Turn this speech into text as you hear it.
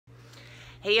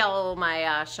Hey all my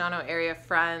Shawano area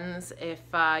friends, if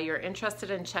you're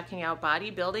interested in checking out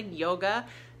bodybuilding yoga,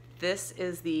 this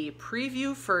is the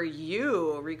preview for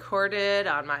you, recorded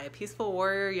on my Peaceful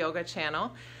Warrior Yoga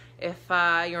channel. If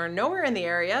you're nowhere in the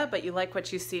area but you like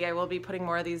what you see, I will be putting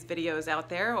more of these videos out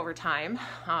there over time.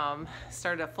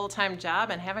 Started a full-time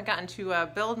job and haven't gotten to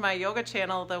build my yoga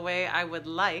channel the way I would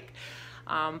like,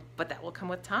 but that will come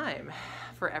with time.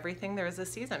 For everything, there is a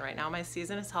season. Right now my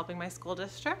season is helping my school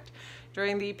district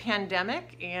during the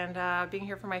pandemic and being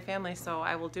here for my family, so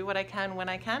I will do what I can when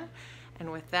I can,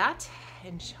 and with that,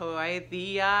 enjoy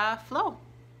the flow.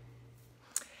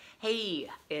 Hey,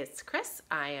 it's Chris.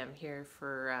 I am here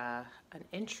for an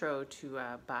intro to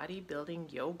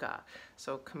bodybuilding yoga.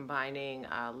 So combining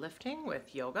lifting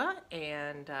with yoga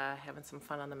and having some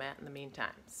fun on the mat in the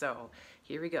meantime. So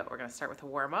here we go. We're going to start with a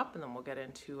warm-up and then we'll get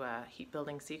into a heat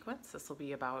building sequence. This will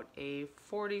be about a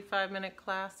 45-minute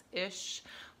class-ish.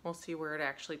 We'll see where it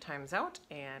actually times out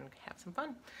and have some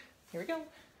fun. Here we go.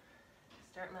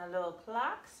 Start my little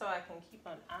clock so I can keep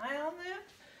an eye on that.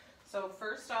 So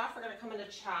first off, we're going to come into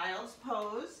child's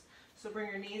pose. So bring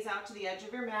your knees out to the edge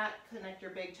of your mat, connect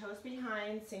your big toes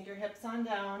behind, sink your hips on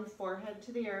down, forehead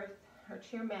to the earth or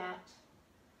to your mat.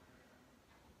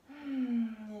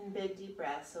 And big deep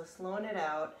breaths, so slowing it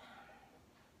out.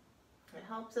 It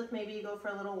helps if maybe you go for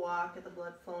a little walk, get the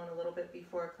blood flowing a little bit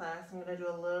before class. I'm going to do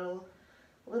a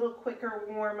little quicker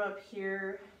warm up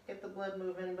here, get the blood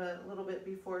moving, but a little bit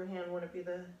beforehand wouldn't be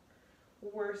the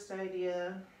worst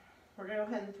idea. We're going to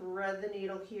go ahead and thread the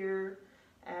needle here,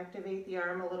 activate the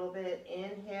arm a little bit.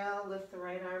 Inhale, lift the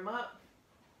right arm up.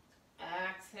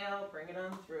 Exhale, bring it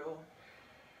on through.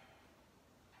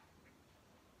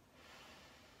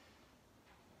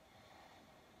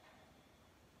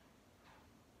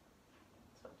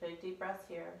 So big deep breaths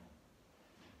here.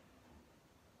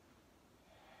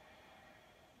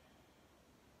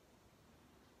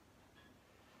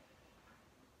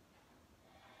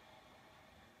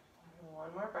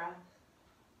 One more breath.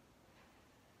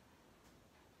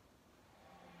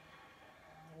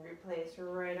 And replace your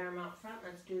right arm out front.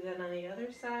 Let's do that on the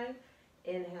other side.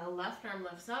 Inhale, left arm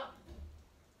lifts up.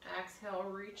 Exhale,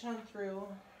 reach on through.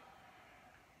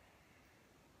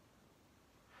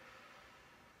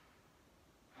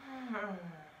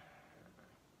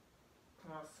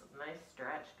 That's a nice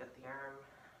stretch. Get the arm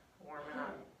warming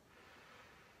up.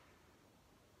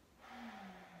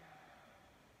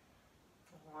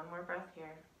 One more breath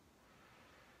here.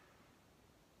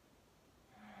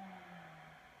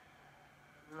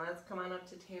 Let's come on up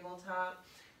to tabletop.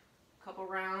 A couple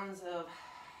rounds of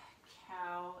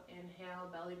cow. Inhale,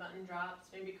 belly button drops.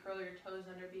 Maybe curl your toes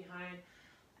under behind.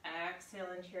 Exhale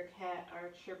into your cat,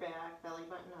 arch your back, belly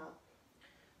button up.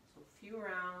 So a few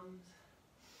rounds.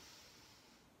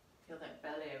 Feel that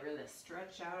belly really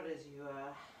stretch out as you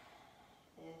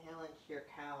inhale into your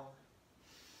cow.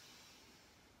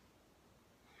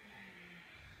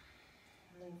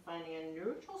 And finding a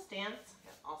neutral stance.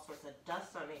 Got all sorts of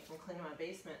dust on me from cleaning my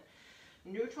basement.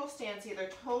 Neutral stance,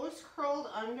 either toes curled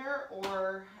under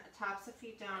or tops of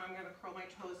feet down. I'm going to curl my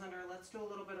toes under. Let's do a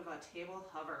little bit of a table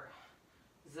hover.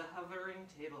 The hovering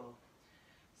table.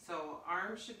 So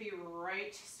arms should be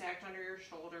right stacked under your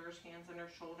shoulders, hands under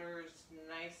shoulders,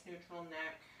 nice neutral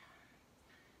neck.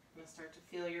 I'm going to start to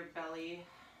feel your belly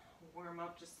warm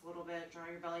up just a little bit.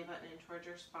 Draw your belly button in towards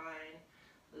your spine.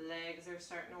 Legs are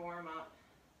starting to warm up.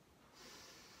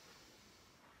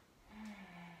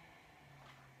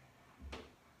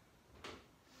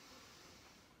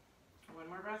 One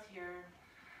more breath here.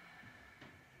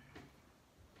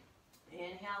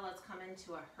 Inhale, let's come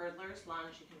into a hurdler's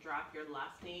lunge. You can drop your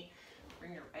left knee,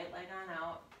 bring your right leg on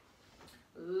out.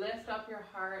 Lift up your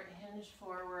heart, hinge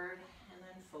forward, and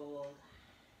then fold.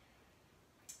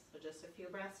 So just a few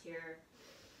breaths here.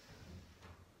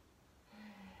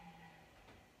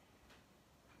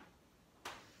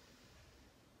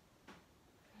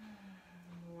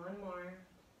 One more.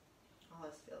 Oh,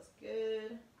 this feels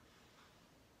good.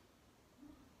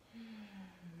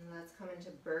 Let's come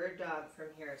into bird dog from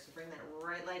here. So bring that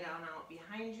right leg down out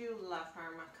behind you. Left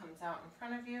arm comes out in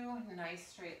front of you. Nice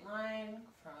straight line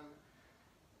from,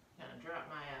 I'm going to drop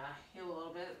my heel a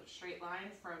little bit. Straight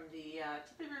line from the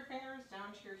tip of your fingers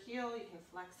down to your heel. You can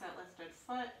flex that lifted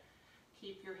foot.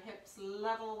 Keep your hips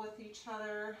level with each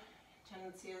other.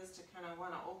 Tendency is to kind of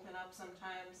want to open up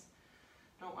sometimes.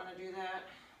 Don't want to do that.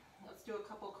 Let's do a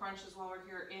couple crunches while we're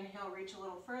here. Inhale, reach a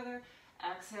little further.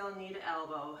 Exhale, knee to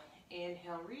elbow.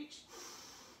 Inhale, reach.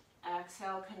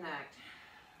 Exhale, connect.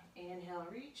 Inhale,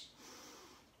 reach.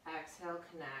 Exhale,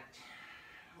 connect.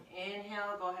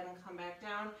 Inhale, go ahead and come back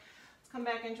down. Let's come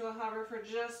back into a hover for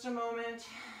just a moment.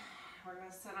 we're going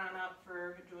to set on up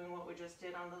for doing what we just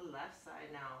did on the left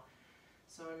side now.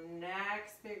 So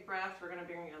next big breath, we're going to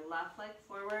bring your left leg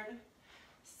forward,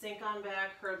 sink on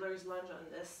back, hurdler's lunge on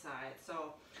this side.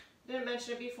 So didn't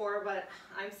mention it before, but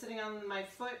I'm sitting on my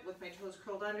foot with my toes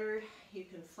curled under. You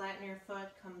can flatten your foot,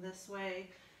 come this way.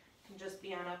 You can just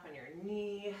be on up on your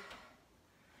knee.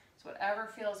 So whatever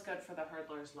feels good for the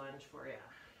hurdler's lunge for you.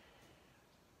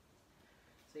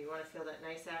 So you want to feel that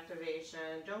nice activation.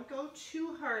 Don't go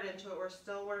too hard into it. We're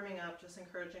still warming up, just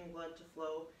encouraging blood to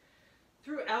flow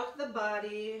throughout the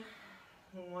body.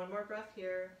 One more breath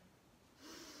here.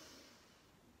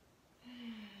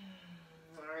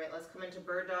 All right, let's come into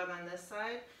bird dog on this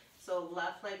side. So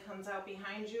left leg comes out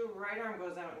behind you, right arm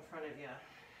goes out in front of you.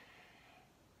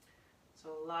 So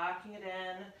locking it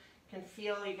in. You can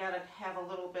feel you got to have a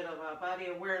little bit of a body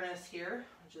awareness here,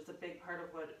 which is a big part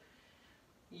of what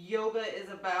yoga is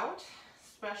about.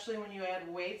 Especially when you add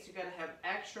weights, you got to have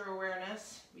extra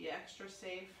awareness, be extra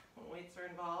safe when weights are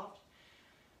involved.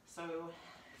 So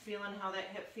feeling how that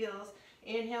hip feels.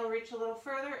 Inhale, reach a little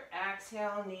further.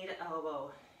 Exhale, knee to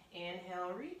elbow.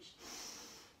 Inhale, reach.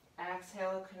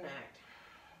 Exhale, connect.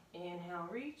 Inhale,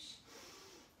 reach.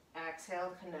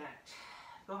 Exhale, connect.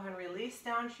 Go ahead and release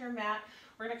down to your mat.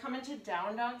 We're going to come into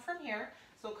down dog from here.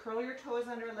 So curl your toes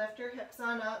under, lift your hips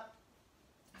on up.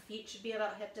 Feet should be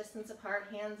about hip distance apart,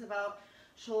 hands about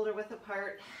shoulder width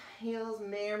apart. Heels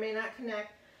may or may not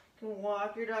connect. You can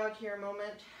walk your dog here a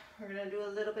moment. We're going to do a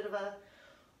little bit of a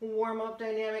warm-up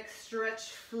dynamic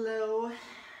stretch flow.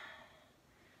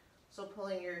 So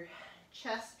pulling your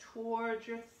chest towards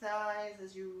your thighs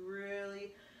as you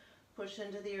really push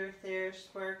into the earth there,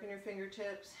 sparking your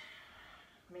fingertips.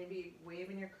 Maybe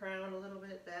waving your crown a little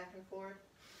bit back and forth.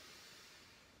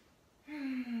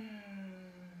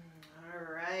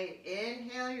 All right,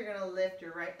 inhale, you're going to lift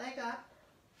your right leg up.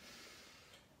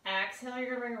 Exhale,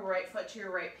 you're going to bring your right foot to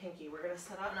your right pinky. We're going to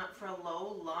set on up for a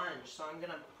low lunge. So I'm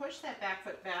going to push that back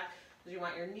foot back because you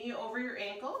want your knee over your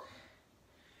ankle.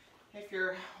 If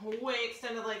you're way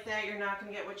extended like that, you're not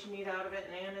going to get what you need out of it,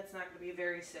 and it's not going to be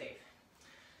very safe.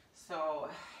 So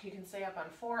you can stay up on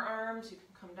forearms. You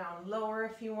can come down lower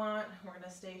if you want. We're going to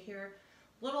stay here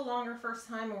a little longer first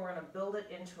time, and we're going to build it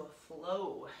into a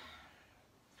flow.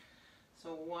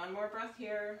 So one more breath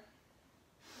here.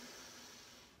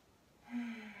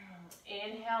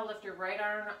 Inhale, lift your right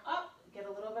arm up, get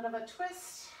a little bit of a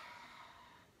twist.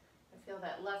 And feel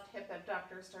that left hip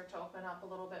abductor start to open up a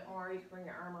little bit more. You can bring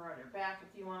your arm around your back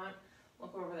if you want.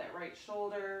 Look over that right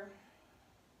shoulder.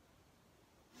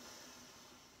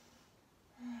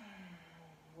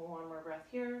 One more breath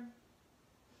here.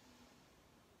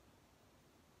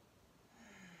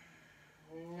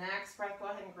 Next breath, go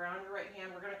ahead and ground your right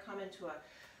hand. We're going to come into a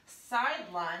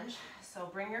side lunge. So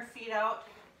bring your feet out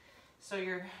so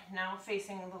you're now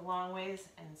facing the long ways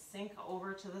and sink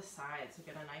over to the side. So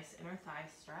get a nice inner thigh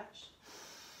stretch.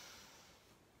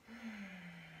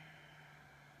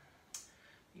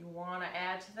 If you want to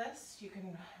add to this, you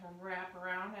can wrap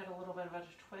around, add a little bit of a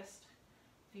twist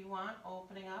if you want,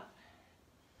 opening up.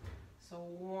 So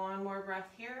one more breath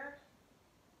here.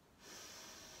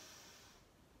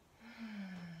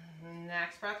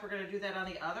 Next breath, we're going to do that on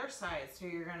the other side. So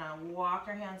you're going to walk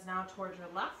your hands now towards your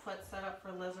left foot, set up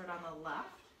for lizard on the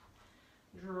left.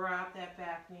 Drop that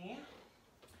back knee.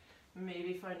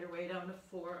 Maybe find your way down to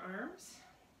forearms.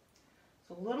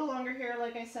 So a little longer here,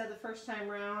 like I said, the first time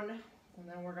round. And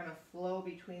then we're going to flow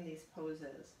between these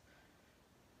poses.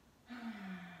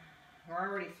 We're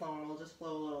already flowing. We'll just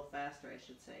flow a little faster, I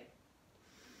should say.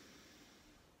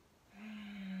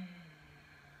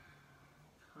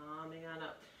 Coming on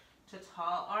up to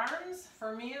tall arms.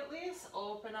 For me at least,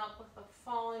 open up with a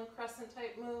fallen crescent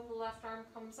type move. The left arm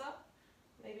comes up.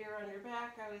 Maybe around your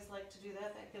back. I always like to do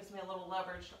that. That gives me a little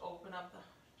leverage to open up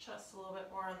the chest a little bit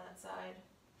more on that side.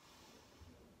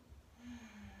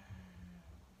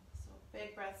 So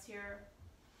big breaths here.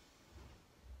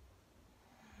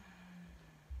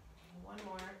 One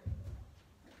more.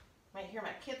 Might hear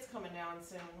my kids coming down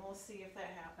soon. We'll see if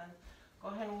that happens. Go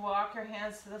ahead and walk your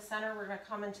hands to the center. We're going to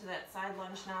come into that side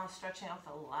lunge now, stretching out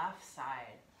the left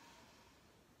side.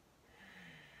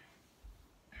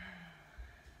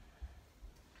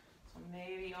 So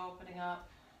maybe opening up.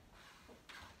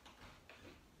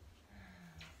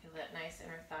 Feel that nice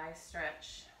inner thigh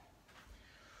stretch.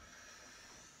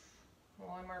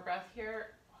 One more breath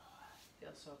here.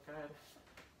 Feels so good.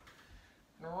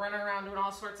 I'm running around doing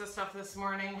all sorts of stuff this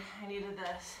morning. I needed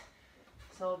this.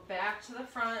 So back to the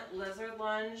front, lizard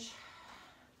lunge.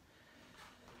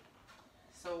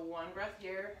 So one breath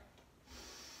here.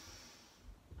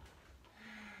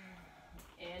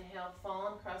 Inhale,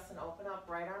 fallen crescent, open up,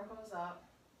 right arm goes up.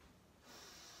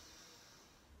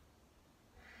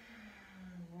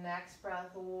 Next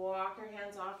breath, walk your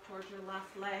hands off towards your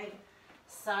left leg.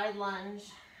 Side lunge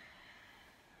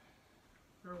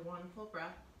for one full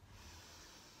breath.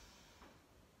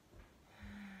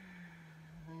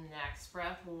 Next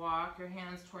breath, walk your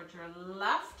hands towards your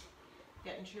left.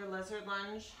 Get into your lizard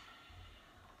lunge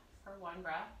for one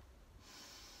breath.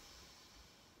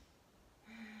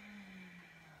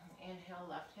 Inhale,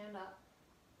 left hand up.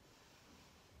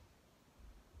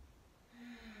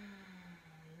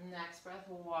 Next breath,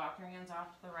 walk your hands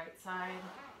off to the right side.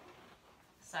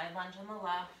 Side lunge on the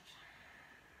left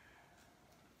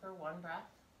for one breath.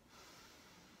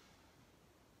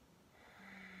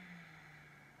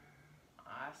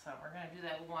 Awesome. We're going to do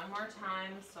that one more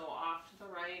time. So off to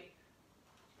the right,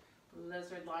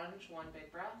 lizard lunge, one big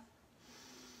breath.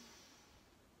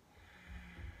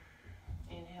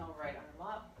 Inhale, right arm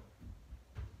up.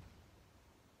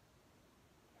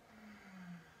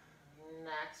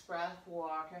 Next breath,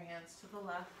 walk your hands to the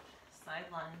left, side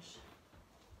lunge.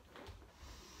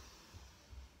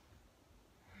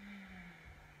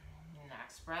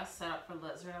 Next breath, set up for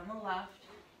lizard on the left.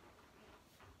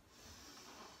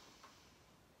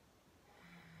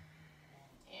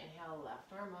 Inhale,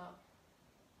 left arm up.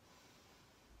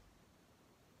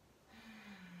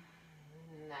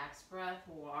 Next breath,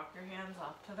 walk your hands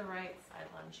off to the right, side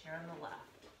lunge here on the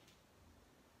left.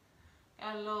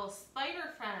 Got a little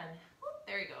spider friend. Whoop,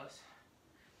 there he goes.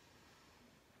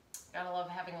 Gotta love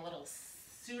having a little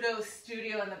pseudo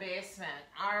studio in the basement.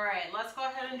 All right, let's go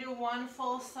ahead and do one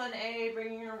full sun A,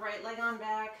 bringing your right leg on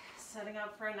back, setting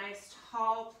up for a nice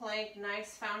tall plank,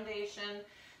 nice foundation.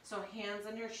 So hands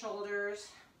on your shoulders.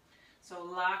 So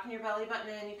locking your belly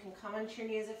button in. You can come onto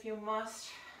your knees if you must.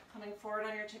 Coming forward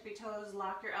on your tippy toes,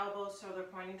 lock your elbows so they're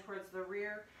pointing towards the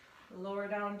rear. Lower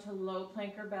down to low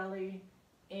plank or belly.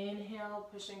 Inhale,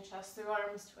 pushing chest through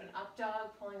arms to an up dog,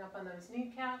 pulling up on those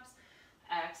kneecaps.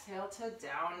 Exhale to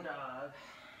down dog.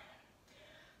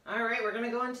 All right, we're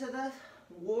gonna go into the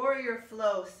warrior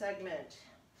flow segment.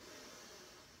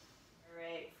 All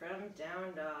right, from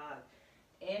down dog.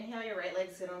 Inhale, your right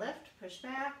leg's gonna lift, push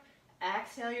back.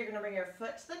 Exhale, you're gonna bring your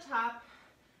foot to the top.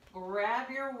 Grab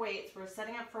your weights. We're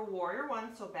setting up for warrior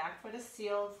one, so back foot is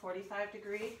sealed,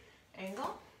 45-degree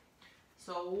angle.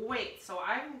 So weight. So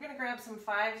I'm gonna grab some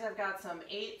 5s. I've got some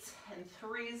 8s and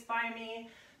 3s by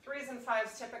me. 3s and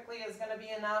 5s typically is gonna be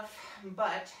enough,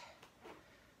 but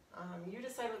you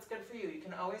decide what's good for you. You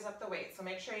can always up the weight. So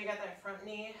make sure you got that front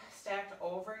knee stacked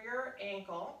over your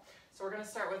ankle. So we're gonna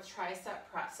start with tricep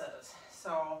presses.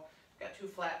 So I've got 2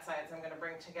 flat sides I'm gonna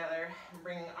bring together.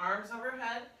 Bring arms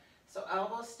overhead. So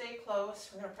elbows stay close.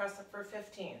 We're gonna press up for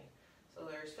 15. So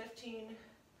there's 15,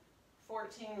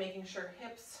 14, making sure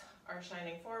hips are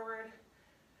shining forward.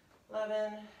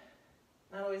 11,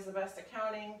 not always the best at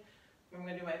counting. I'm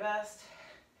gonna do my best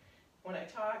when I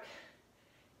talk.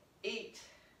 8,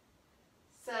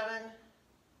 7,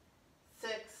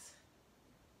 6,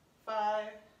 5,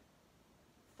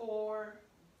 4,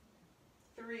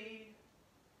 3,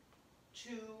 2,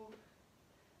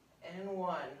 and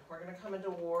 1. We're gonna come into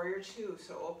warrior 2,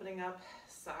 so opening up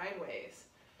sideways.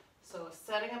 So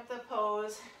setting up the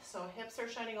pose, so hips are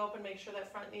shining open, make sure that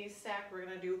front knee's stacked. We're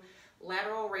gonna do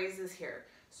lateral raises here.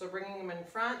 So bringing them in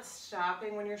front,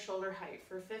 stopping when you're shoulder height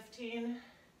for 15.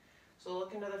 So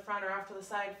looking to the front or off to the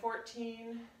side,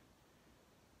 14,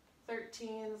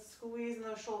 13, squeezing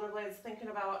those shoulder blades, thinking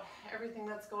about everything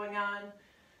that's going on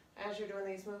as you're doing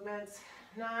these movements.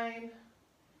 9,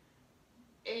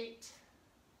 8,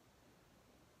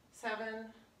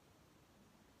 7,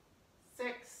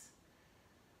 6,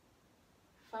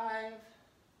 5,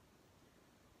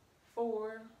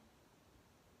 4,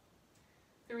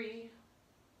 3,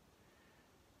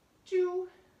 2,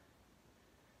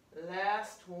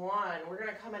 last one. We're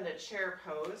gonna come into chair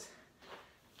pose.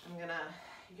 You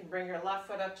can bring your left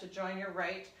foot up to join your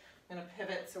right. I'm gonna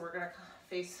pivot, so we're gonna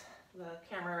face the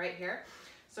camera right here.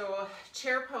 So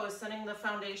chair pose, sending the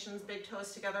foundations, big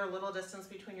toes together, a little distance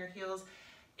between your heels.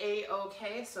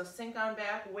 A-okay, so sink on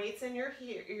back, weights in your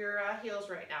heels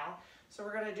right now. So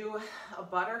we're gonna do a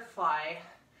butterfly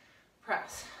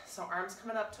press. So arms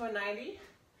coming up to a 90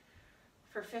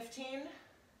 for 15,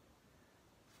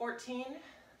 14.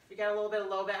 If you got a little bit of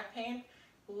low back pain,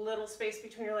 little space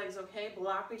between your legs, okay?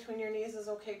 Block between your knees is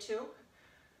okay too.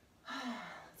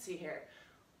 Let's see here.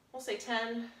 We'll say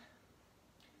 10,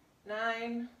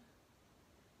 9,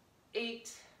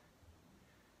 8,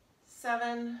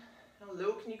 7, how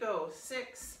low can you go?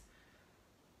 6,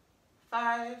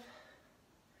 5,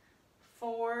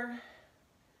 4,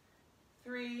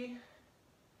 3,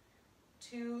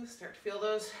 2, start to feel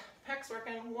those pecs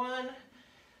working. 1,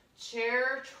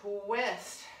 chair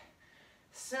twist.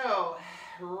 So,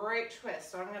 right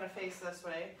twist. So I'm going to face this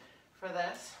way for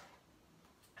this.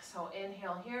 So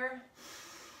inhale here.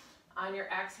 On your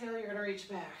exhale, you're going to reach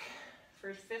back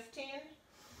for 15,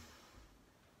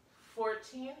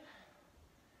 14,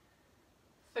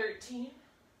 13.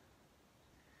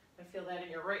 I feel that in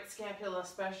your right scapula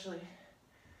especially.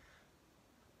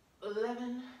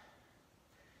 11.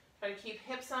 Try to keep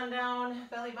hips on down,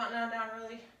 belly button on down,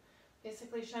 really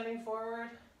basically shining forward.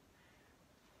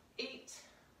 8,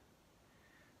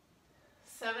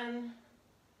 7,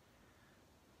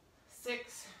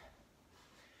 6.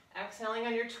 Exhaling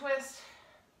on your twist.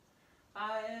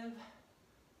 5,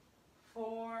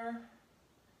 4,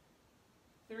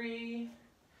 3.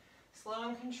 Slow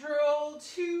and controlled.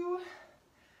 2.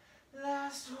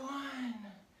 Last one.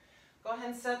 Go ahead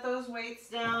and set those weights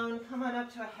down. Come on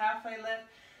up to a halfway lift.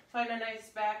 Find a nice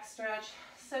back stretch.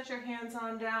 Set your hands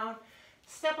on down.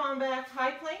 Step on back,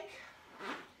 high plank.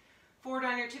 Forward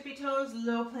on your tippy toes,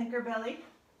 low plank or belly.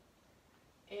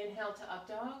 Inhale to up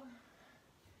dog.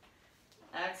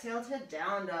 Exhale to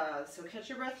down dog. So catch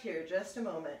your breath here, just a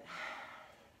moment.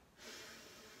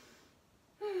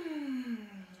 All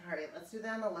right, let's do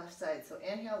that on the left side. So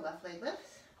inhale, left leg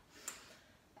lifts.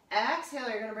 Exhale,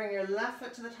 you're gonna bring your left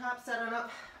foot to the top, set on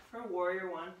up for warrior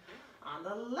one on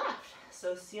the left.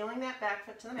 So sealing that back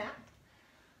foot to the mat.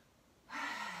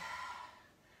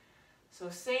 So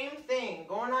same thing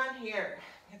going on here.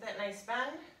 Get that nice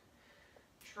bend.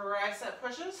 Tricep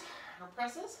pushes or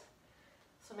presses.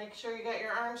 So make sure you got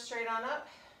your arms straight on up.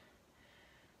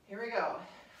 Here we go.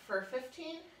 For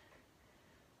 15,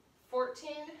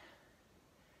 14,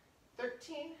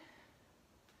 13,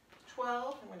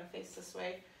 12. I'm going to face this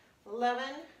way. 11,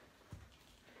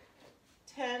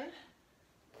 10,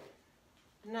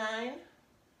 9,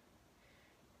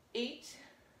 8,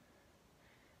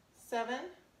 7,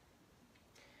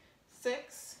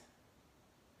 6,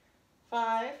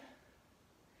 5,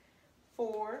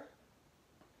 4,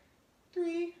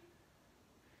 3,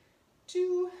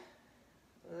 2,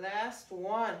 last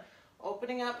one.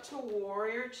 Opening up to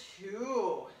warrior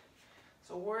two.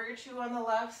 So warrior two on the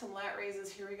left, some lat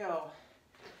raises, here we go.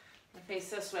 I'm gonna face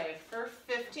this way for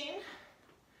 15,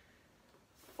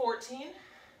 14,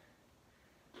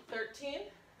 13,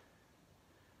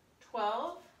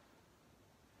 12,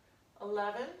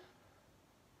 11,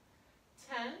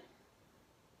 10,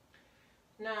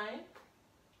 9,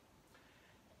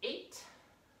 8,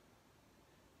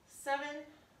 7,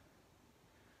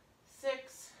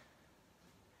 6,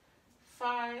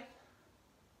 5,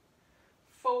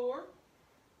 4,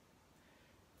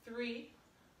 3,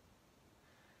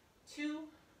 2,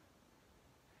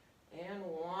 and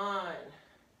 1.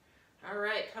 All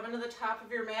right, coming to the top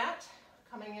of your mat,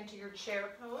 coming into your chair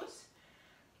pose.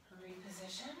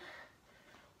 Reposition.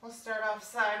 We'll start off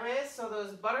sideways, so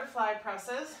those butterfly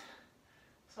presses.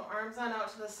 So arms on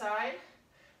out to the side.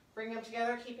 Bring them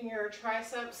together, keeping your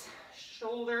triceps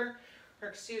shoulder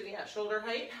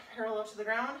height, parallel to the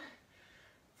ground.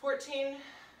 14,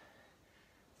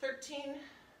 13,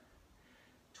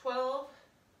 12,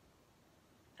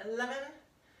 11,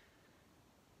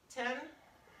 10,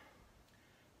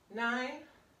 9,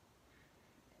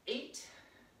 8,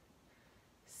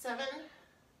 7,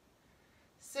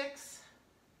 6,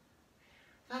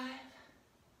 5,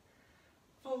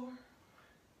 4,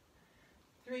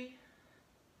 3,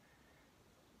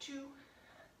 2,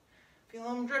 feel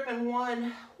them dripping.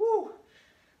 1, whoo,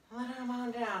 let them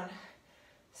on down.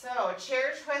 So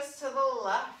chair twist to the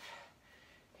left.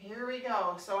 Here we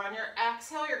go. So on your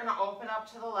exhale, you're going to open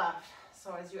up to the left.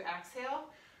 So as you exhale,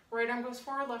 right arm goes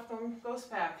forward, left arm goes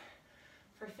back.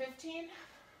 For 15,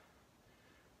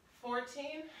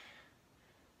 14,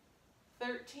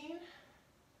 13,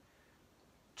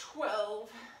 12,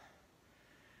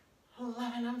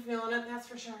 11, I'm feeling it, that's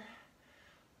for sure.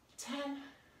 10,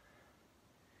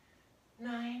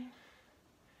 9,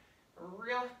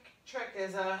 real trick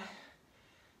is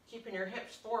keeping your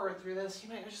hips forward through this. You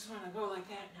might just want to go like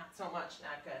that, not so much,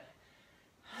 not good.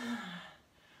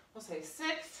 We'll say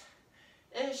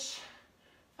 6-ish,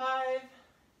 5,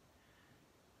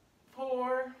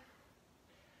 4,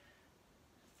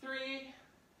 3,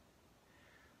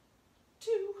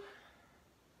 2,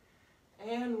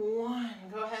 and 1.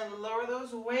 Go ahead and lower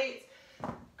those weights.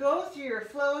 Go through your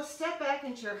flow, step back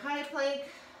into your high plank,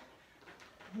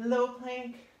 low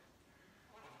plank,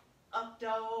 up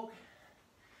dog,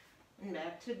 and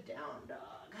back to down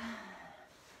dog.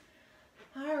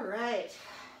 All right.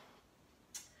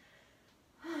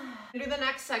 Do the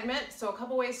next segment. So a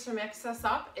couple ways to mix this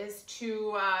up is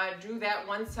to do that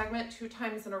one segment 2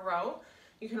 times in a row.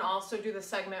 You can also do the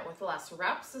segment with less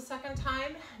reps the second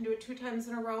time, do it 2 times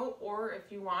in a row, or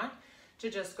if you want, to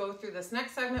just go through this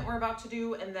next segment we're about to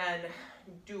do and then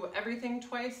do everything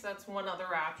twice, that's one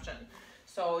other option.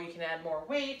 So you can add more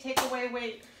weight, take away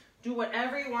weight, do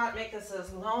whatever you want, make this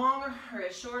as long or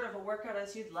as short of a workout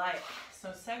as you'd like.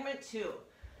 So segment 2.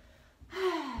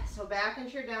 So back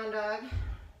into your down dog,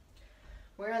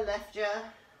 where I left you.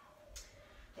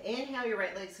 Inhale, your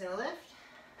right leg's gonna lift.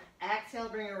 Exhale,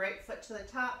 bring your right foot to the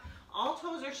top. All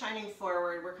toes are shining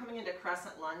forward. We're coming into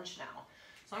crescent lunge now.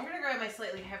 So I'm gonna grab my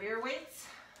slightly heavier weights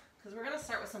because we're gonna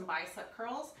start with some bicep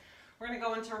curls. We're gonna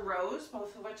go into rows,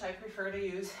 both of which I prefer to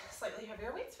use slightly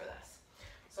heavier weights for this.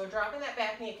 So dropping that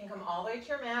back knee, it can come all the way to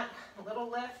your mat, a little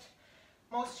lift.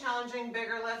 Most challenging,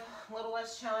 bigger lift, a little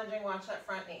less challenging, watch that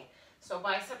front knee. So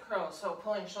bicep curls, so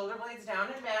pulling shoulder blades down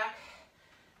and back.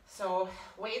 So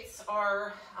weights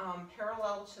are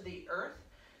parallel to the earth.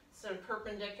 So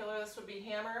perpendicular, this would be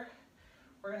hammer.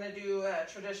 We're gonna do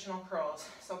traditional curls.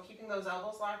 So keeping those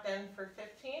elbows locked in for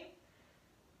 15,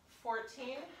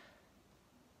 14,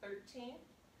 13,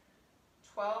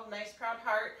 12, nice proud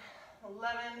heart,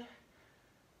 11,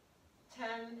 10,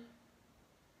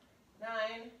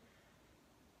 9,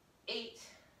 8,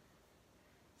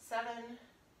 7,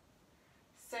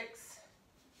 6,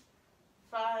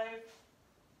 5,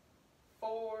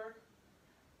 4,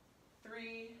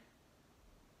 3,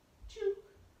 2,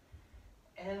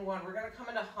 and 1. We're going to come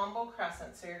into humble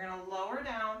crescent. So you're going to lower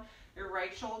down. Your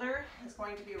right shoulder is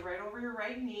going to be right over your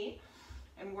right knee.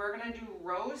 And we're going to do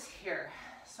rows here.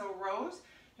 So rows,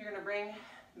 you're going to bring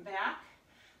back,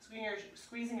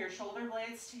 squeezing your shoulder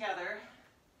blades together.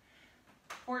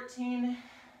 14,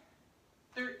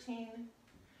 13,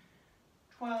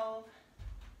 12,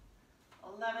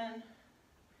 11,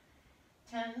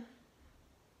 10,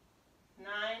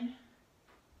 9,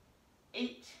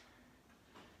 8,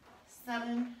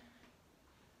 7,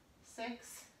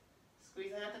 6,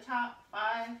 squeezing at the top,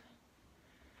 5,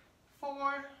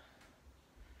 4,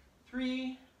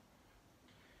 3,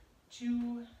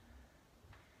 2,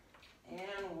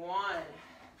 and 1.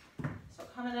 So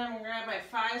coming in, I'm going to grab my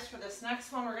 5s for this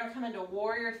next one. We're going to come into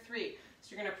warrior 3.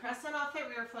 So you're going to press in off that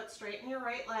rear foot, straighten your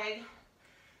right leg,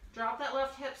 drop that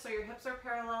left hip so your hips are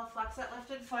parallel, flex that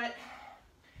lifted foot.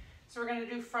 So we're going to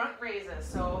do front raises.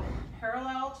 So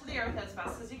parallel to the earth as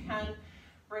best as you can,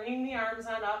 bringing the arms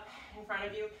on up in front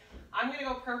of you. I'm going to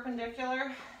go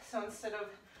perpendicular. So instead of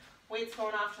weights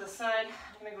going off to the side,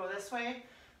 I'm going to go this way.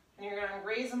 And you're going to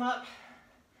raise them up,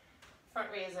 front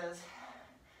raises.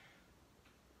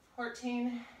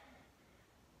 14,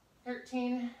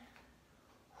 13,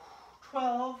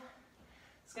 12.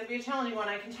 It's going to be a challenging one,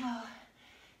 I can tell.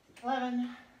 11,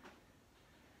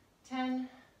 10,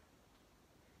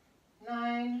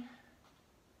 9,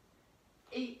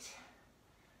 8,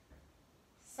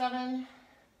 7,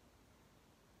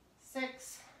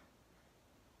 6,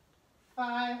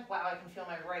 5. Wow, I can feel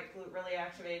my right glute really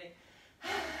activating.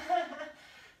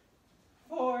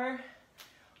 4.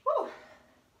 Woo.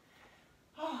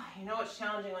 Oh, you know it's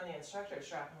challenging when the instructor is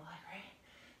dropping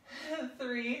the leg, right?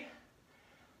 3,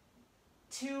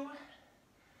 2,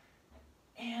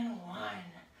 and 1.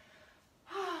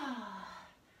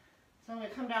 So I'm going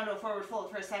to come down to a forward fold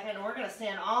for a second, and we're going to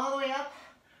stand all the way up.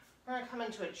 We're going to come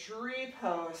into a tree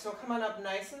pose. So come on up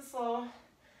nice and slow.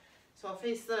 So I'll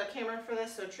face the camera for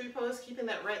this. So tree pose, keeping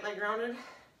that right leg grounded.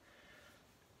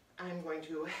 I'm going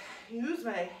to use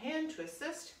my hand to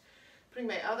assist, putting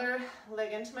my other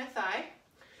leg into my thigh.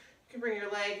 You can bring your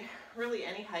leg really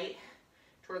any height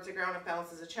towards the ground if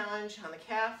balance is a challenge, on the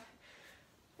calf,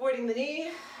 avoiding the knee,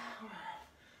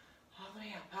 all the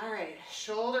way up. All right,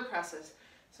 shoulder presses.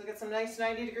 So get some nice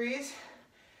 90 degrees,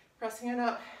 pressing it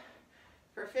up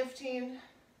for 15,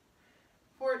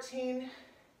 14,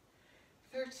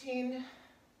 13,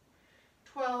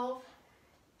 12,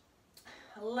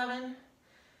 11,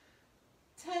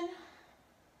 10,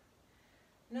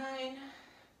 9,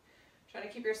 trying to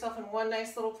keep yourself in one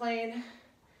nice little plane,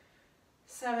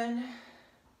 7,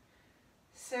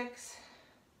 6,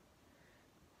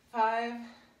 5,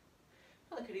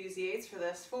 probably could use the 8s for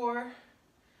this, 4,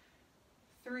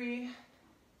 3,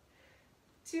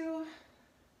 2,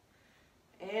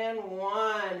 and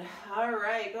 1. All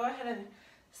right, go ahead and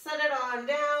set it on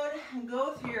down and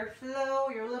go through your flow,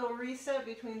 your little reset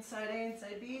between side A and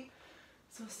side B.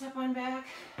 So step on back.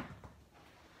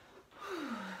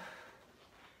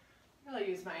 I'll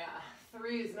use my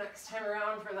 3s next time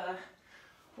around for the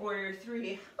warrior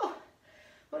 3. Oh,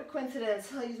 what a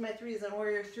coincidence. I'll use my 3s on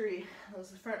warrior 3.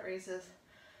 Those are front raises.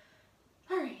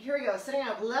 All right, here we go. Sitting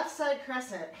up, left side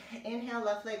crescent. Inhale,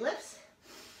 left leg lifts.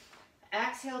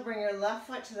 Exhale, bring your left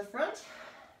foot to the front.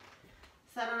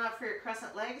 Set on up for your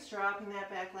crescent legs, dropping that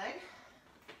back leg.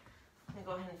 Let me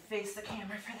go ahead and face the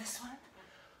camera for this one.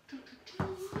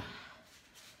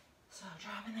 So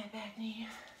dropping that back knee.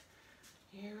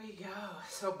 Here we go.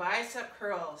 So bicep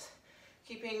curls.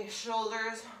 Keeping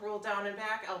shoulders rolled down and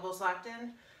back, elbows locked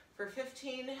in for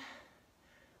 15,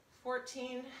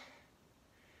 14,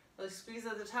 really squeeze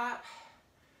at the top,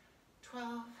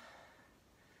 12,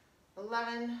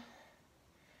 11,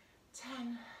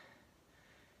 10,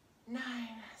 9,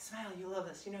 smile, you love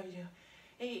this, you know you do,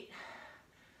 8,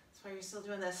 that's why you're still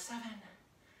doing this, 7,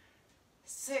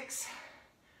 6,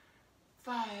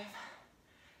 5,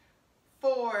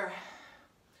 4,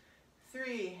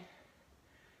 3,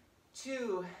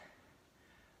 2,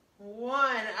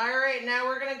 1. All right, now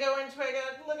we're gonna go into,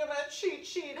 look at that cheat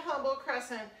sheet, humble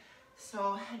crescent.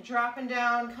 So dropping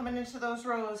down, coming into those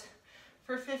rows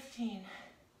for 15,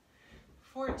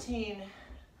 14,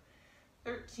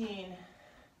 13,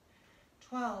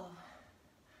 12,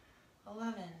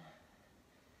 11,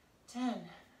 10,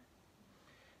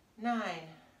 9,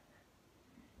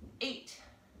 8,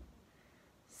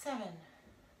 7,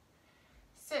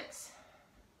 6,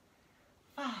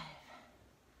 5,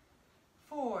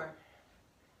 4,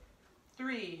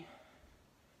 3,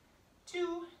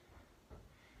 2,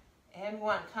 and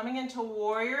 1. Coming into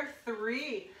warrior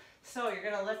 3. So you're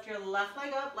going to lift your left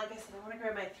leg up. Like I said, I want to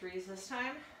grab my 3s this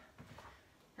time.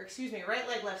 Or excuse me, right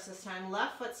leg lifts this time.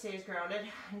 Left foot stays grounded.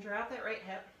 And drop that right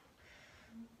hip.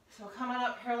 So coming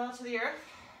up parallel to the earth.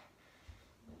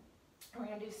 We're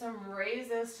going to do some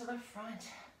raises to the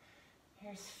front.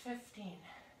 Here's 15,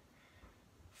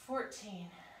 14,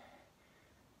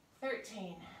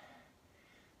 13,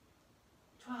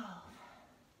 12,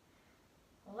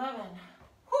 11,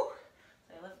 whew,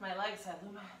 so I lift my legs,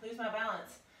 I lose my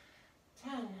balance,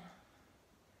 10,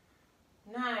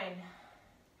 9,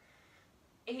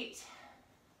 8,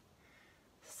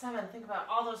 7, think about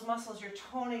all those muscles you're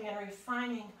toning and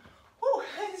refining, whew,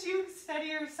 as you steady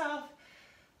yourself,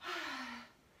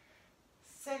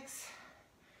 6,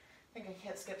 I think I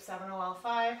can't skip 7, oh well,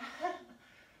 5,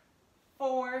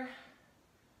 4,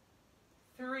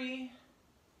 3,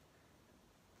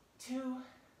 2,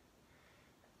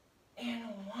 and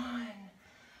 1.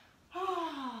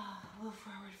 Oh, a little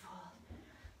forward fold.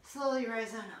 Slowly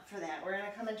rise on up for that. We're going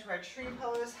to come into our tree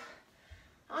pose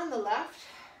on the left.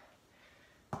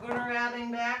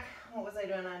 Grabbing back. What was I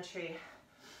doing on tree?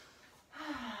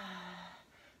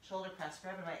 Shoulder press.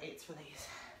 Grabbing my 8s for these.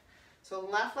 So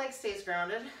left leg stays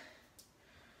grounded.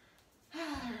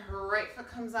 Right foot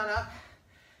comes on up.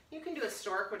 You can do a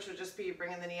stork, which would just be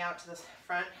bringing the knee out to the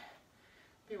front.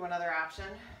 Be one other option.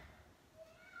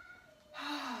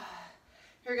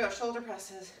 Here we go, shoulder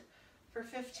presses for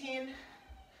 15,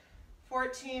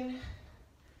 14,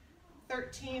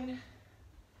 13,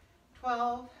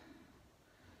 12,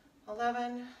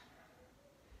 11,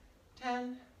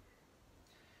 10,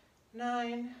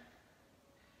 9,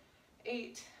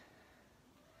 8,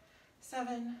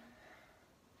 7,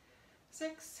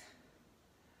 6,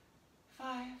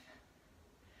 5,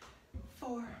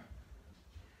 4,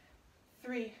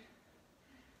 3,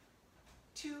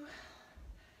 2,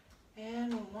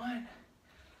 and 1.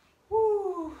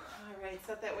 Woo! All right,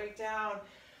 set that weight down.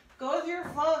 Go with your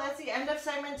flow. That's the end of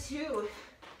segment 2.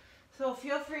 So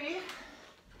feel free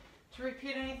to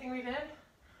repeat anything we did.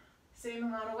 Same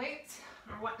amount of weights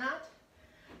or whatnot.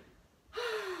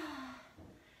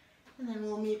 And then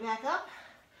we'll meet back up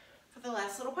for the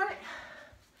last little part.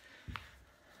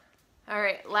 All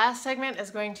right, last segment is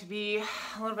going to be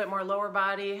a little bit more lower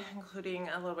body, including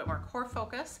a little bit more core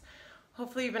focus.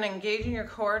 Hopefully you've been engaging your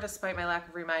core despite my lack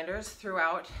of reminders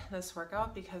throughout this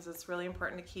workout, because it's really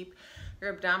important to keep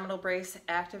your abdominal brace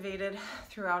activated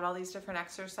throughout all these different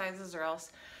exercises, or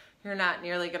else you're not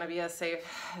nearly going to be as safe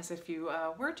as if you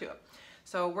were to.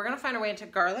 So we're going to find our way into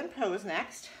garland pose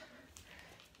next.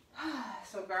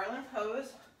 So garland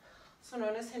pose, so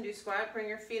known as Hindu squat. Bring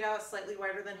your feet out slightly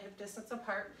wider than hip distance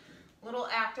apart. Little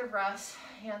active rest.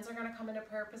 Hands are going to come into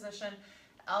prayer position.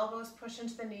 Elbows push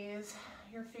into the knees.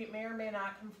 Your feet may or may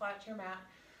not come flat to your mat.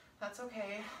 That's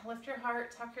okay. Lift your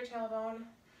heart, tuck your tailbone.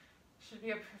 Should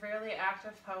be a fairly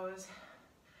active pose.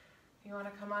 You want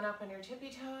to come on up on your tippy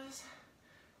toes.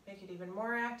 Make it even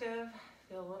more active.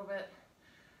 Feel a little bit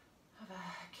of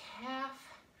a calf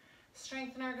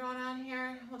strengthener going on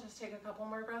here. We'll just take a couple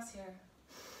more breaths here.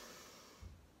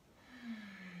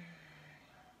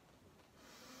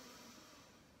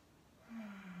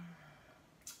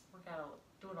 We're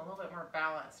doing a little bit more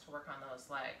balance to work on those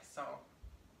legs. So,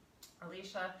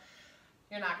 Alicia,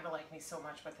 you're not going to like me so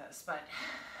much with this, but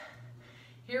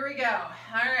here we go.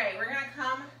 All right, we're going to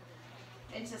come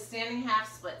into standing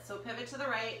half split. So pivot to the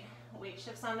right, weight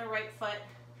shifts on the right foot.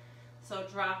 So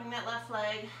dropping that left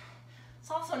leg, It's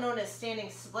also known as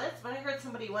standing splits, but I heard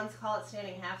somebody once call it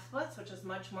standing half splits, which is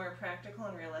much more practical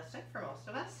and realistic for most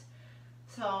of us.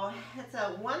 So it's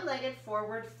a one-legged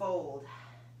forward fold.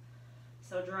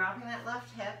 So dropping that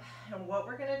left hip, and what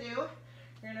we're gonna do,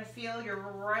 you're gonna feel your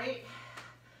right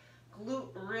glute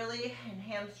really and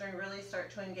hamstring really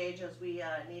start to engage as we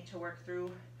need to work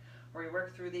through, or we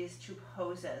work through these two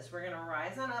poses. We're gonna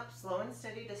rise on up, slow and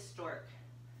steady to stork.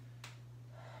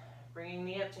 Bringing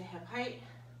knee up to hip height.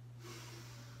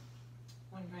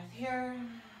 One breath here.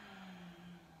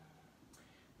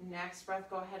 Next breath,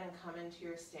 go ahead and come into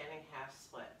your standing half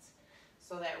splits.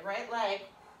 So that right leg,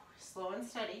 slow and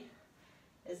steady,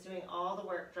 is doing all the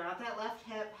work. Drop that left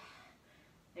hip.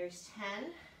 There's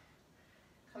 10.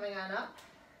 Coming on up.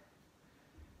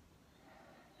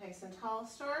 Nice and tall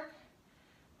stork.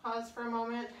 Pause for a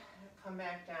moment. Come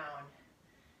back down.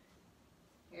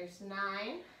 Here's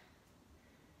 9.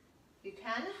 You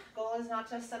can. Goal is not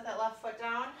to set that left foot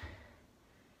down.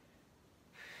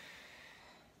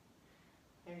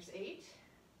 There's 8.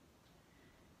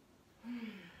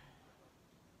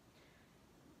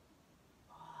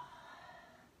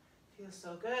 Feels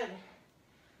so good.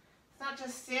 It's not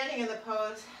just standing in the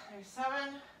pose. There's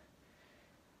 7,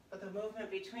 but the movement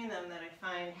between them that I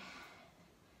find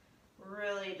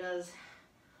really does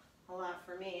a lot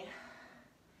for me.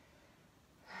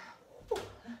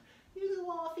 Use the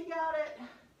wall if you got it.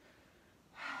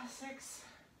 6.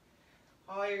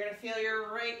 Oh, you're gonna feel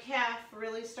your right calf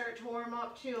really start to warm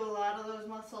up too. A lot of those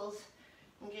muscles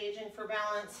engaging for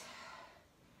balance.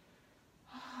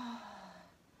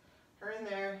 We're in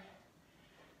there.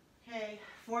 Okay,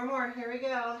 4 more, here we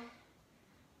go.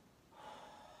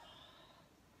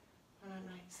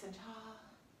 Nice and tall.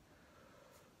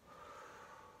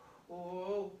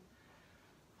 Whoa.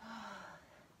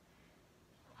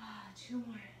 2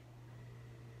 more.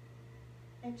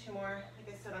 And 2 more.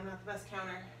 Like I said, I'm not the best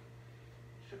counter.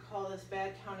 Should call this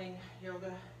bad counting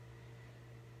yoga.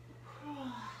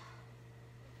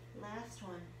 Last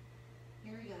one.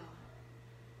 Here we go.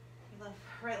 Your left,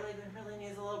 right leg really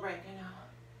needs a little break, I know.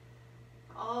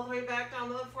 All the way back down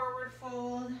to the forward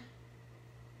fold.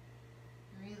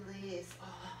 Release. Oh,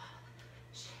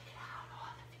 shake it out. Oh,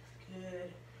 that feels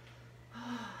good.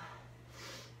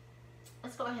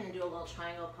 Let's go ahead and do a little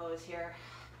triangle pose here.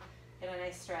 Get a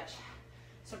nice stretch.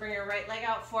 So bring your right leg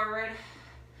out forward.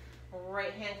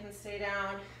 Right hand can stay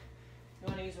down. You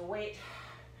want to use a weight.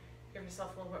 Give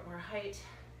yourself a little bit more height.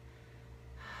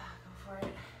 Go for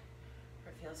it.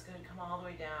 It feels good. Come all the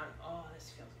way down. Oh, this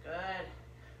feels good.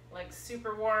 Legs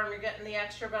super warm. You're getting the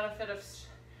extra benefit of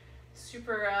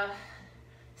super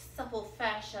supple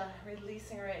fascia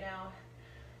releasing right now.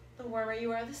 The warmer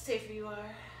you are, the safer you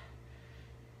are,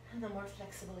 and the more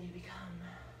flexible you become.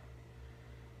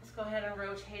 Let's go ahead and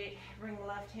rotate. Bring the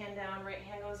left hand down, right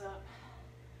hand goes up.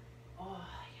 Oh,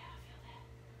 yeah,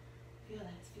 feel that. Feel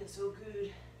that. It feels so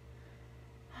good.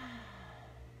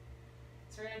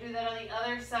 So we're going to do that on the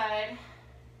other side.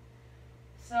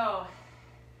 So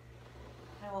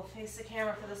I will face the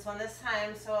camera for this one this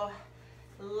time. So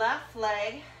left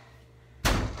leg.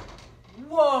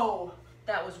 Whoa,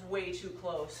 that was way too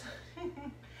close.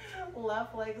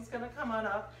 Left leg is going to come on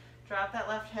up. Drop that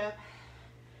left hip.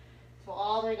 So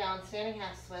all the way down, standing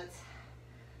half splits.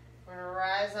 We're going to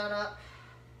rise on up.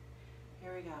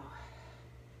 Here we go.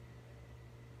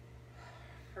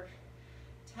 For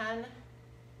 10.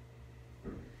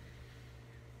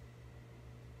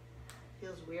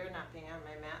 Feels weird not being on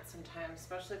my mat sometimes,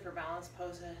 especially for balance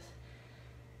poses.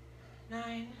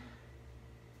 9.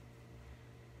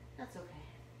 That's okay.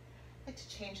 I like to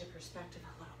change the perspective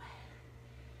a little bit.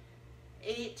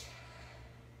 8.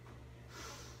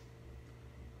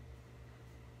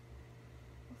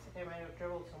 Looks like I might have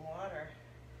dribbled some water.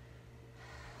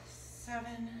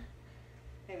 7.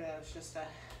 Maybe that was just a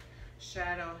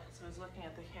shadow, so I was looking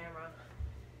at the camera.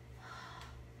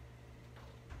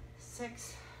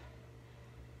 6.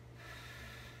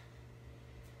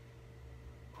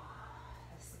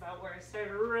 This is about where I started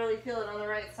to really feel it on the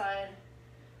right side.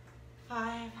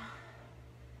 5.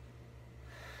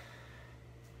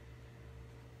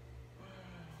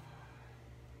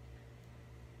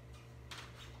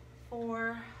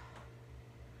 4.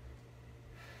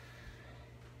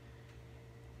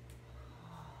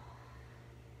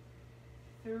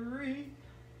 3.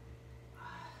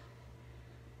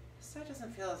 So that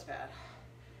doesn't feel as bad.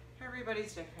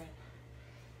 Everybody's different.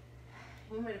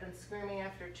 You might have been screaming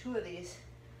after 2 of these.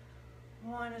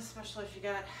 1, especially if you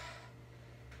got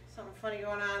something funny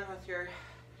going on with your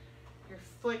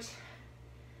foot,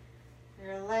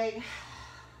 your leg.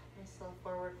 Nice little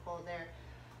forward fold there.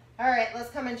 All right,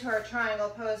 let's come into our triangle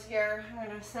pose here. I'm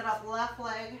going to set up left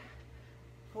leg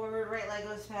right leg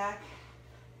goes back.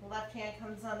 Left hand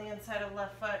comes on the inside of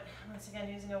left foot. Once again,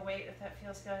 using a weight if that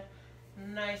feels good.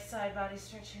 Nice side body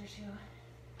stretch here too.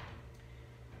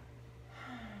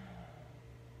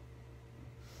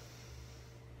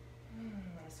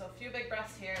 So a few big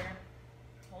breaths here.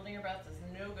 Holding your breath is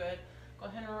no good. Go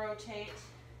ahead and rotate.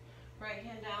 Right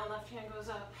hand down, left hand goes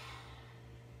up.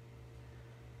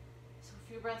 So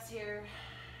a few breaths here.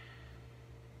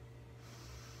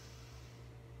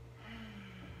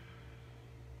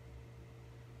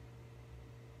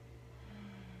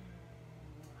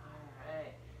 All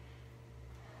right.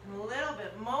 A little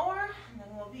bit more, and then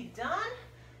we'll be done.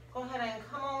 Go ahead and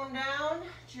come on down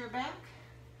to your back.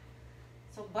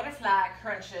 So butterfly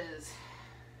crunches.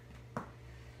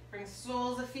 Bring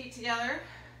soles of feet together.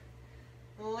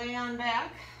 Lay on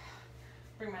back.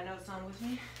 Bring my notes on with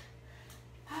me.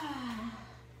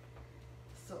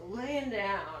 So laying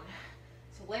down.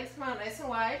 So legs come out nice and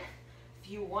wide.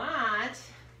 If you want,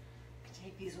 you can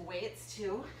take these weights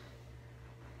too.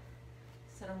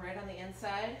 Set them right on the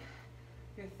inside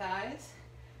of your thighs.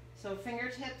 So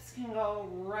fingertips can go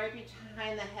right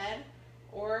behind the head,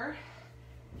 or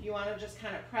if you want to just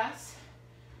kind of press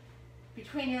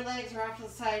between your legs or off to the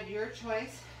side, your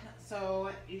choice.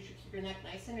 So you should keep your neck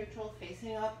nice and neutral,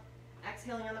 facing up,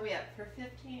 exhaling on the way up for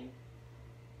 15,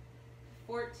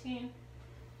 14,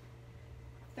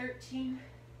 13,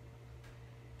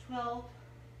 12,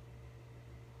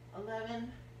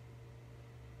 11,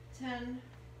 10,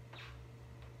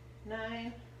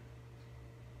 9,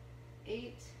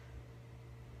 8,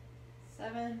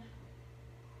 7,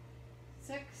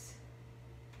 6,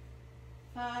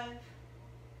 5,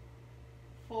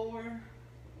 4,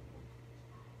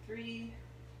 3,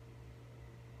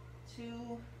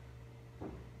 2,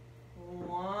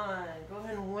 1. Go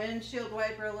ahead and windshield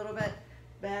wiper a little bit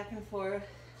back and forth.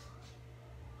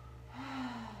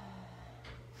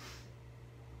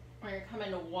 We're going to come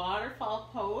into waterfall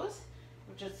pose,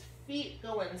 which is feet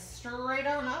going straight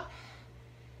on up.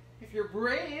 If you're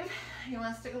brave, you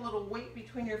want to stick a little weight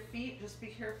between your feet. Just be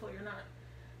careful you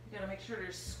got to make sure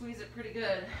to squeeze it pretty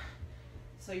good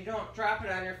so you don't drop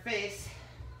it on your face.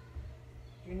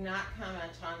 Do not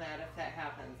comment on that if that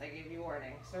happens. I gave you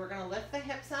warning. So we're going to lift the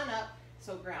hips on up.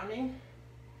 So grounding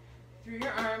through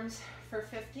your arms for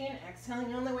 15.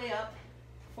 Exhaling on the way up.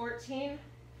 14,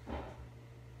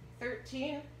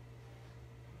 13,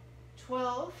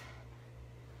 12,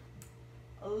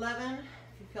 11. If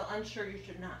you feel unsure, you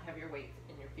should not have your weight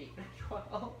in your feet.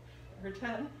 12 or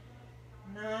 10,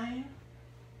 9,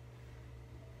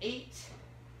 8.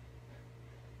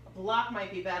 A block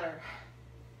might be better.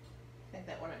 I think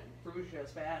that one bruised you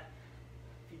as bad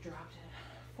if you dropped it.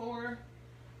 4,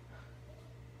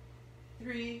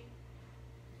 3,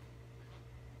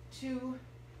 2,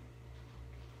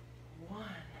 1.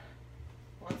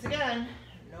 Once again,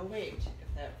 no weight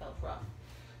if that felt rough.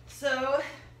 So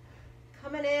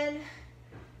coming in,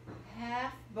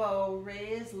 half bow,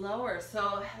 raise lower.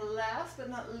 So last but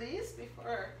not least,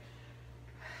 before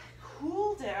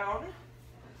cool down,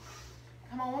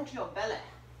 come on to your belly.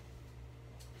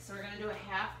 So we're going to do a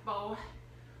half bow,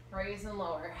 raise and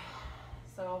lower.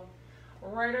 So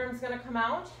right arm's going to come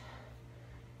out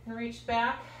and reach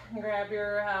back and grab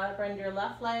your, bend your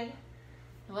left leg,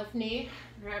 left knee,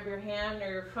 grab your hand or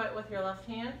your foot with your left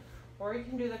hand, or you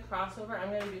can do the crossover. I'm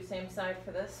going to do same side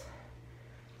for this.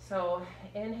 So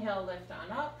inhale, lift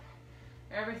on up.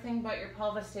 Everything but your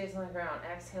pelvis stays on the ground.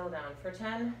 Exhale down for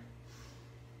 10,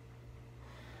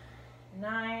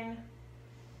 9,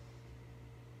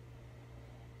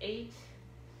 8,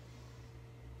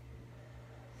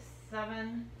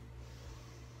 7,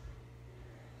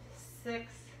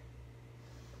 6,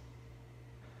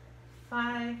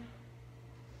 5,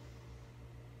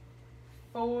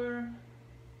 4,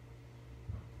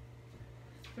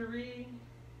 3,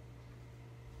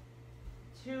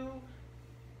 2,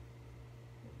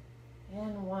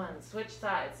 and 1. Switch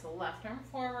sides. So left arm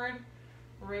forward,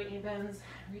 right knee bends,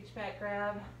 reach back,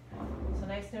 grab. So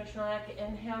nice neutral neck.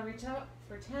 Inhale, reach up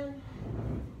for 10.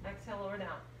 Exhale, lower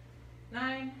down.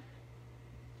 9,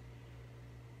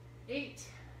 8,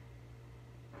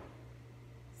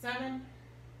 7,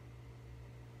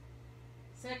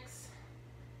 6,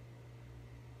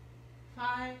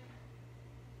 5,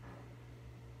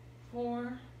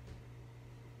 4,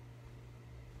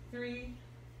 3,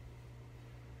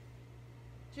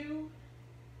 2,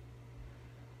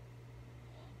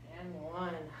 and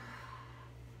 1.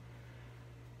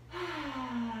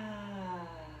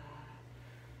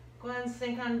 Go ahead and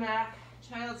sink on back,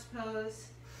 child's pose.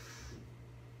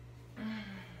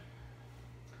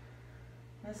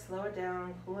 Let's slow it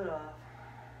down, cool it off.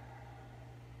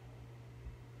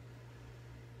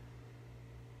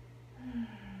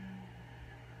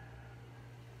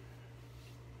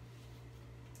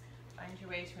 Find your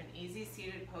way to an easy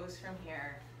seated pose from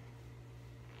here.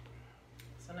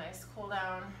 So nice cool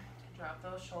down, drop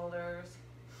those shoulders.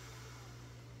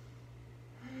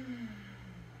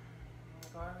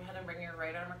 Go ahead and bring your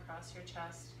right arm across your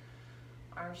chest.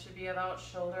 Arm should be about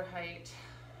shoulder height.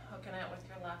 Hooking it with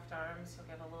your left arm, so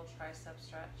get a little tricep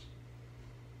stretch.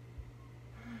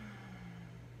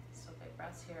 So big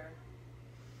breaths here.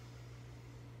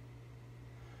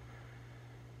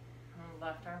 And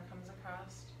left arm comes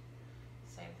across.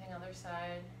 Same thing other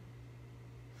side.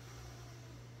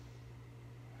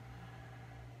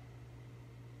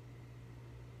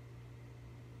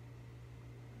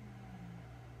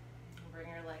 Bring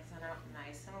your legs on out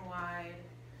nice and wide.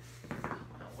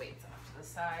 Weights off to the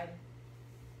side.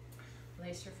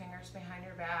 Lace your fingers behind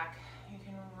your back. You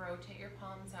can rotate your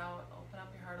palms out. Open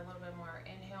up your heart a little bit more.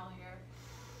 Inhale here.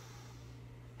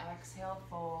 Exhale,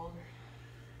 fold.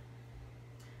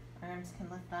 Arms can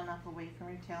lift on up away from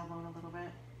your tailbone a little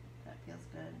bit. That feels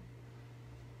good.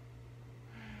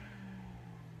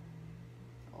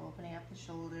 Opening up the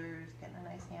shoulders, getting a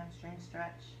nice hamstring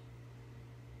stretch.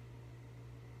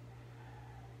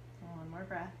 And one more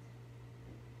breath.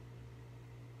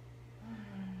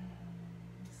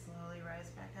 Slowly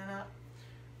rise back on up.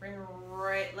 Bring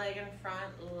right leg in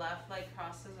front, left leg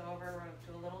crosses over. We're going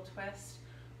to do a little twist.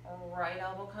 Right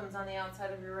elbow comes on the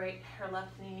outside of your right or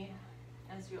left knee.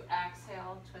 As you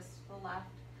exhale, twist to the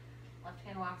left. Left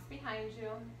hand walks behind you.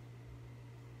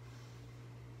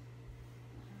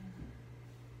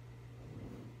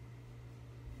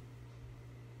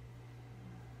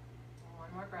 One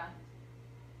more breath.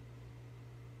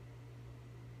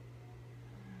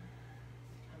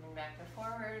 Coming back to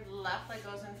forward. Left leg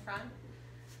goes in front.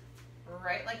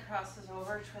 Right leg crosses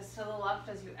over. Twist to the left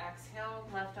as you exhale.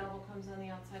 Left elbow comes on the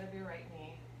outside of your right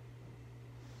knee.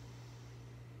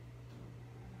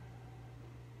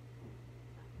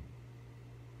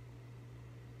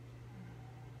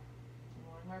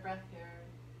 More breath here.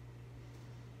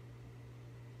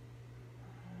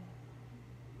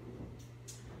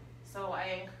 So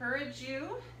I encourage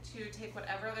you to take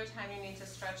whatever other time you need to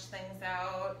stretch things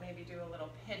out, maybe do a little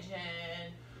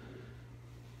pigeon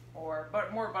or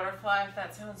more butterfly if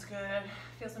that sounds good.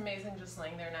 Feels amazing just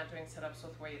laying there, not doing sit-ups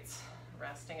with weights,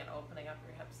 resting and opening up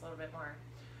your hips a little bit more.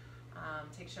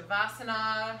 Take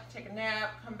Shavasana, take a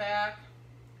nap, come back.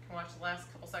 You can watch the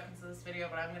last couple seconds of this video,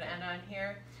 but I'm going to end on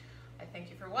here. I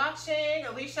thank you for watching.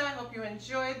 Alicia, I hope you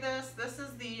enjoyed this. This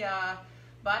is the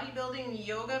bodybuilding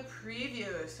yoga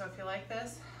preview. So if you like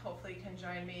this, hopefully you can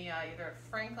join me either at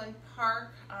Franklin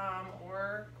Park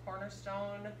or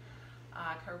Cornerstone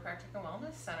Chiropractic and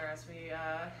Wellness Center as we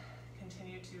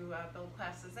continue to build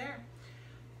classes there.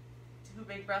 2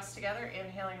 big breaths together,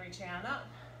 inhaling, reaching on up.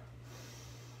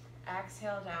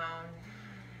 Exhale down.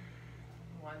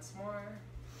 Once more.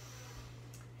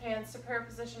 Hands to prayer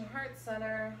position, heart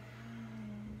center.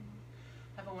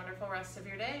 Have a wonderful rest of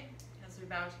your day. As we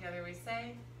bow together, we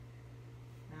say,